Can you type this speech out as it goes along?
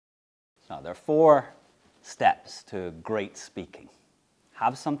Now, there are 4 steps to great speaking.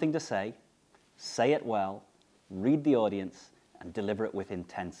 Have something to say it well, read the audience, and deliver it with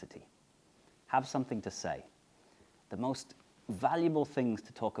intensity. Have something to say. The most valuable things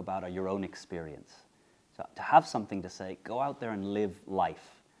to talk about are your own experience. So to have something to say, go out there and live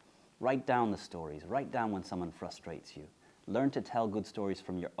life. Write down the stories. Write down when someone frustrates you. Learn to tell good stories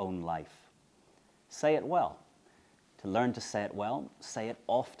from your own life. Say it well. To learn to say it well, say it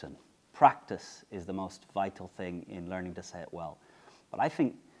often. Practice is the most vital thing in learning to say it well. But I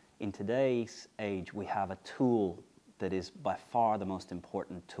think in today's age, we have a tool that is by far the most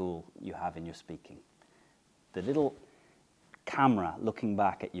important tool you have in your speaking. The little camera looking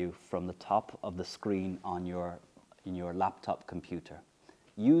back at you from the top of the screen in your laptop computer.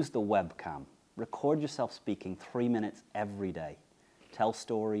 Use the webcam. Record yourself speaking 3 minutes every day. Tell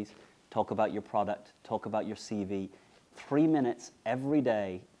stories, talk about your product, talk about your CV. 3 minutes every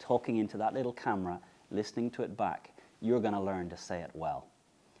day talking into that little camera, listening to it back. You're going to learn to say it well.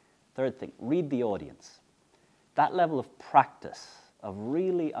 Third thing, read the audience. That level of practice, of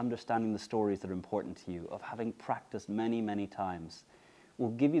really understanding the stories that are important to you, of having practiced many, many times,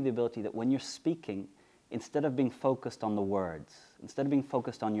 will give you the ability that when you're speaking, instead of being focused on the words, instead of being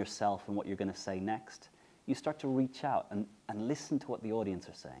focused on yourself and what you're going to say next, you start to reach out and listen to what the audience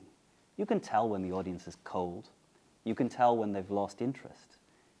are saying. You can tell when the audience is cold. You can tell when they've lost interest.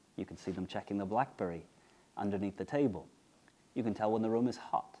 You can see them checking the BlackBerry underneath the table. You can tell when the room is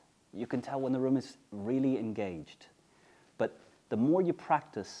hot. You can tell when the room is really engaged. But the more you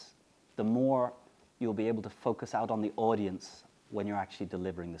practice, the more you'll be able to focus out on the audience when you're actually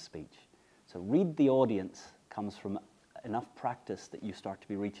delivering the speech. So read the audience comes from enough practice that you start to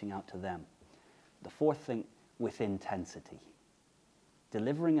be reaching out to them. The fourth thing, with intensity.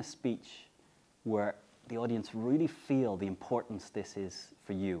 Delivering a speech where the audience really feel the importance this is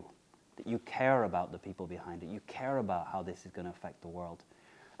for you, that you care about the people behind it, you care about how this is going to affect the world.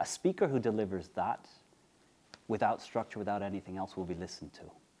 A speaker who delivers that without structure, without anything else, will be listened to.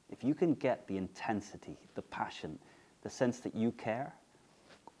 If you can get the intensity, the passion, the sense that you care,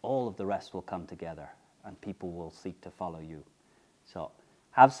 all of the rest will come together and people will seek to follow you. So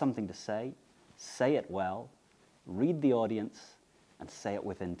have something to say it well, read the audience, and say it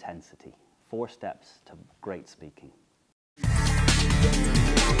with intensity. 4 steps to great speaking.